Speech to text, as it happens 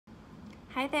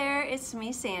Hi there, it's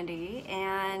me, Sandy,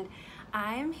 and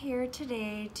I'm here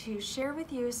today to share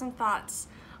with you some thoughts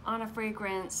on a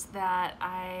fragrance that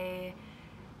I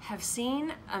have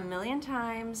seen a million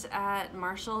times at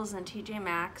Marshall's and TJ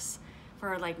Maxx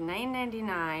for like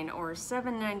 $9.99 or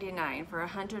 $7.99 for a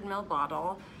 100 ml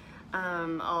bottle.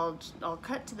 I'll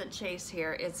cut to the chase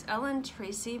here. It's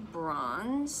Tracy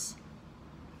Bronze,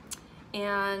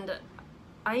 and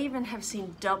I even have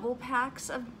seen double packs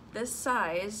of this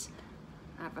size.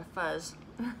 I have a fuzz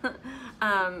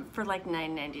for like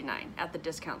 $9.99 at the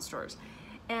discount stores.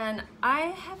 And I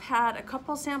have had a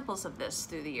couple samples of this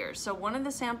through the years. So one of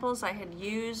the samples I had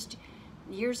used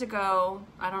years ago,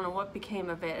 I don't know what became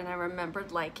of it, and I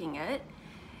remembered liking it.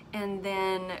 And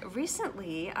then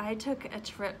recently I took a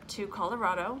trip to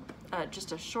Colorado,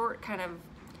 just a short kind of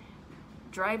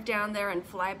drive down there and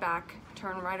fly back,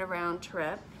 turn right around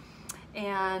trip.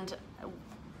 And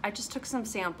I just took some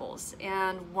samples,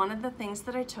 and one of the things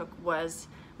that I took was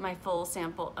my full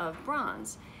sample of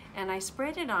bronze, and I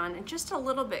sprayed it on and just a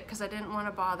little bit because I didn't want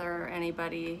to bother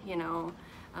anybody, you know,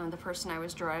 the person I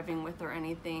was driving with or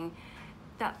anything.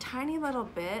 That tiny little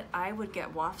bit, I would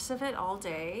get wafts of it all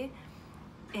day,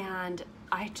 and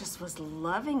I just was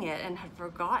loving it and had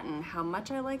forgotten how much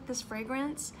I like this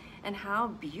fragrance and how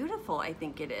beautiful I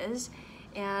think it is.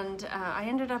 And I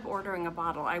ended up ordering a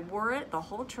bottle. I wore it the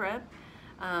whole trip.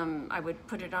 I would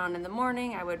put it on in the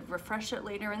morning, I would refresh it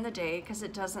later in the day because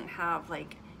it doesn't have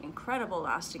like incredible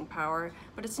lasting power,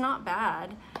 but it's not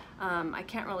bad. I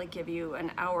can't really give you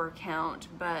an hour count,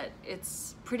 but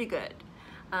it's pretty good.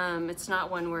 It's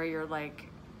not one where you're like,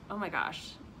 oh my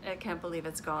gosh, I can't believe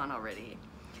it's gone already.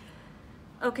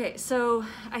 Okay, so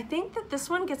I think that this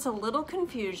one gets a little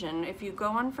confusion if you go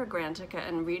on Fragrantica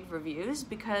and read reviews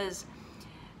because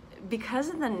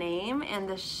of the name and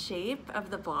the shape of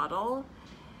the bottle,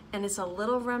 and it's a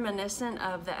little reminiscent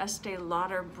of the Estee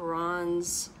Lauder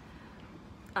Bronze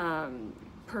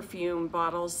perfume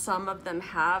bottles. Some of them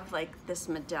have like this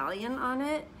medallion on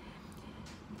it.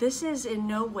 This is in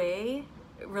no way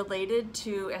related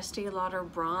to Estee Lauder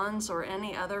Bronze or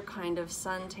any other kind of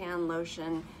suntan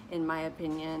lotion, in my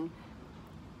opinion,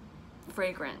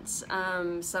 fragrance.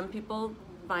 Some people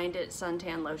find it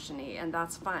suntan lotion-y, and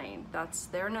that's fine. That's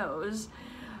their nose.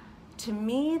 To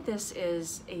me, this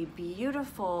is a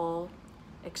beautiful,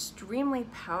 extremely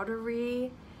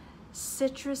powdery,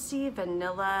 citrusy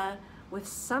vanilla with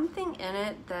something in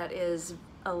it that is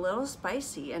a little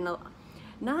spicy and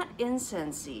not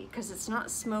incensey, because it's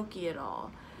not smoky at all,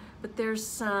 but there's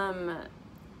some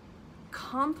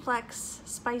complex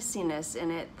spiciness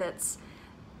in it that's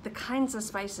the kinds of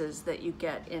spices that you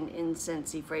get in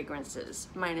incensey fragrances,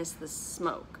 minus the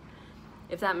smoke,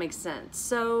 if that makes sense.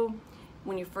 So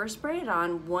when you first spray it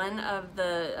on, one of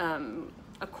the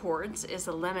accords is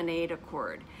a lemonade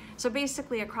accord. So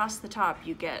basically across the top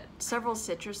you get several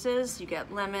citruses. You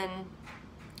get lemon,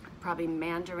 probably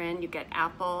mandarin, you get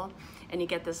apple, and you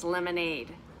get this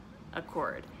lemonade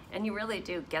accord. And you really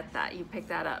do get that, you pick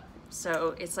that up.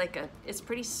 So it's like it's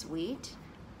pretty sweet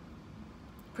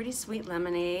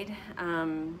lemonade.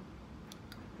 I'm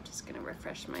just gonna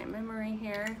refresh my memory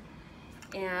here.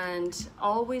 And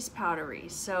always powdery.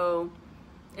 So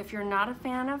if you're not a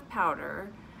fan of powder,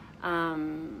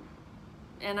 and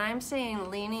I'm saying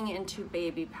leaning into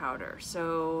baby powder,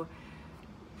 so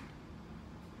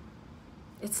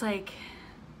it's like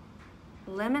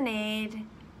lemonade,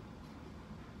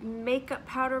 makeup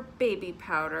powder, baby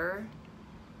powder,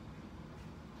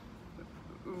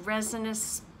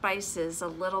 resinous spices, a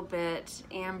little bit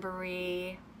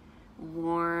ambery,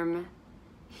 warm,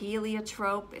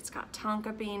 heliotrope. It's got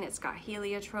tonka bean, it's got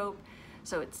heliotrope,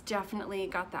 so it's definitely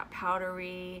got that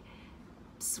powdery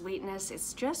sweetness.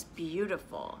 It's just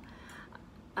beautiful.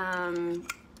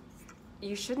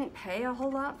 You shouldn't pay a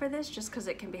whole lot for this just because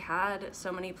it can be had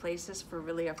so many places for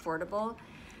really affordable.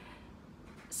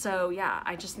 So yeah,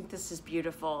 I just think this is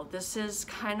beautiful. This is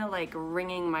kind of like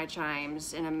ringing my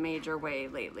chimes in a major way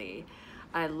lately.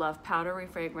 I love powdery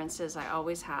fragrances, I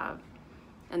always have.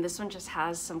 And this one just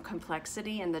has some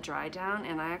complexity in the dry down,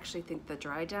 and I actually think the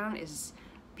dry down is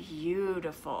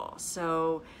beautiful.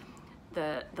 So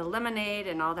the lemonade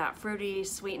and all that fruity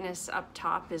sweetness up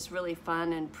top is really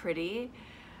fun and pretty.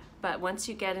 But once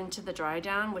you get into the dry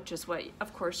down, which is what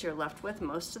of course you're left with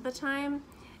most of the time,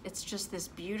 it's just this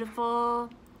beautiful,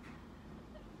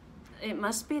 it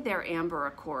must be their amber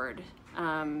accord,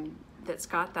 that's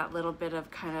got that little bit of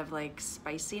kind of like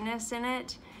spiciness in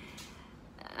it.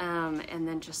 And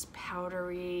then just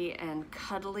powdery and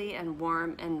cuddly and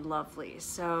warm and lovely.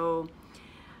 So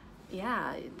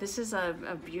yeah, this is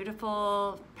a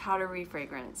beautiful powdery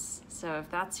fragrance. So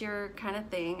if that's your kind of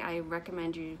thing, I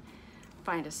recommend you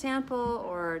find a sample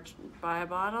or buy a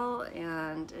bottle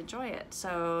and enjoy it.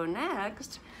 So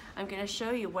next, I'm going to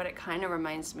show you what it kind of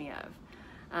reminds me of.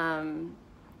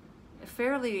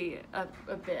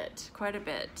 Quite a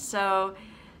bit. So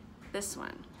this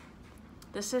one.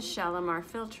 This is Shalimar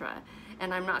Filtra,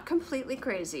 and I'm not completely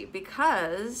crazy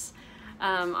because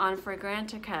on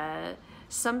Fragrantica,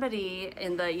 somebody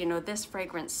in the, this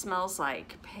fragrance smells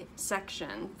like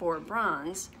section for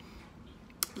Bronze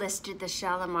listed the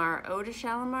Shalimar Eau de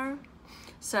Shalimar.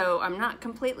 So I'm not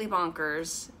completely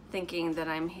bonkers thinking that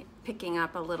I'm picking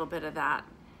up a little bit of that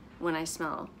when I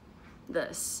smell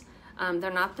this.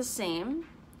 They're not the same.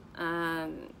 I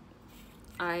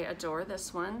adore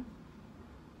this one.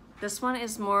 This one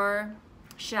is more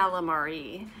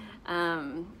Shalimar-y.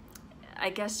 I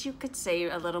guess you could say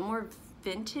a little more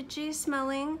vintagey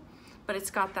smelling, but it's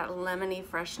got that lemony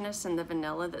freshness and the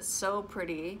vanilla that's so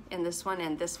pretty in this one,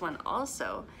 and this one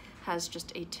also has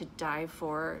just a to die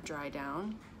for dry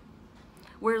down.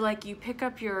 Where like you pick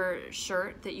up your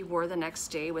shirt that you wore the next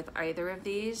day with either of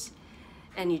these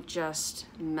and you just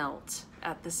melt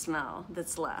at the smell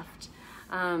that's left.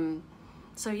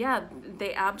 So yeah,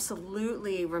 they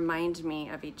absolutely remind me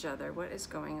of each other. What is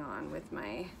going on with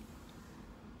my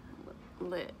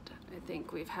lid? I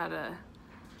think we've had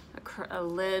a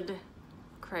lid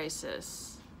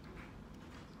crisis.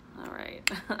 All right,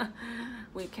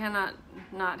 we cannot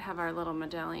not have our little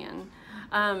medallion.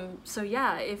 So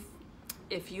yeah,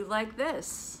 if you like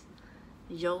this,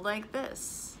 you'll like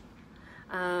this.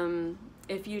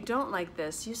 If you don't like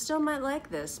this, you still might like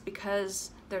this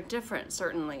because they're different,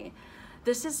 certainly.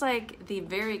 This is like the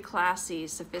very classy,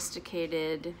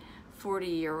 sophisticated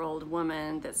 40-year-old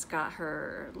woman that's got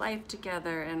her life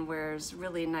together and wears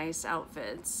really nice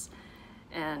outfits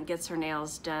and gets her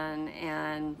nails done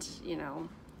and, you know,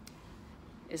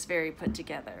 is very put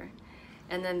together.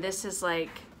 And then this is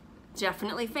like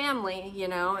definitely family, you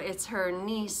know, it's her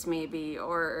niece maybe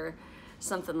or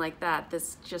something like that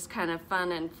that's just kind of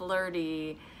fun and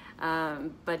flirty,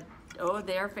 but oh,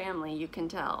 they're family, you can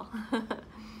tell.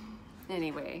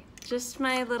 Anyway, just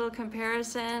my little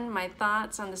comparison, my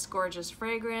thoughts on this gorgeous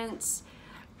fragrance.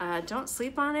 Don't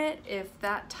sleep on it if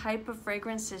that type of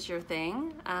fragrance is your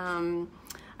thing.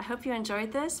 I hope you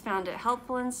enjoyed this, found it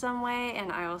helpful in some way,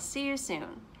 and I will see you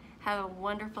soon. Have a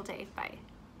wonderful day. Bye.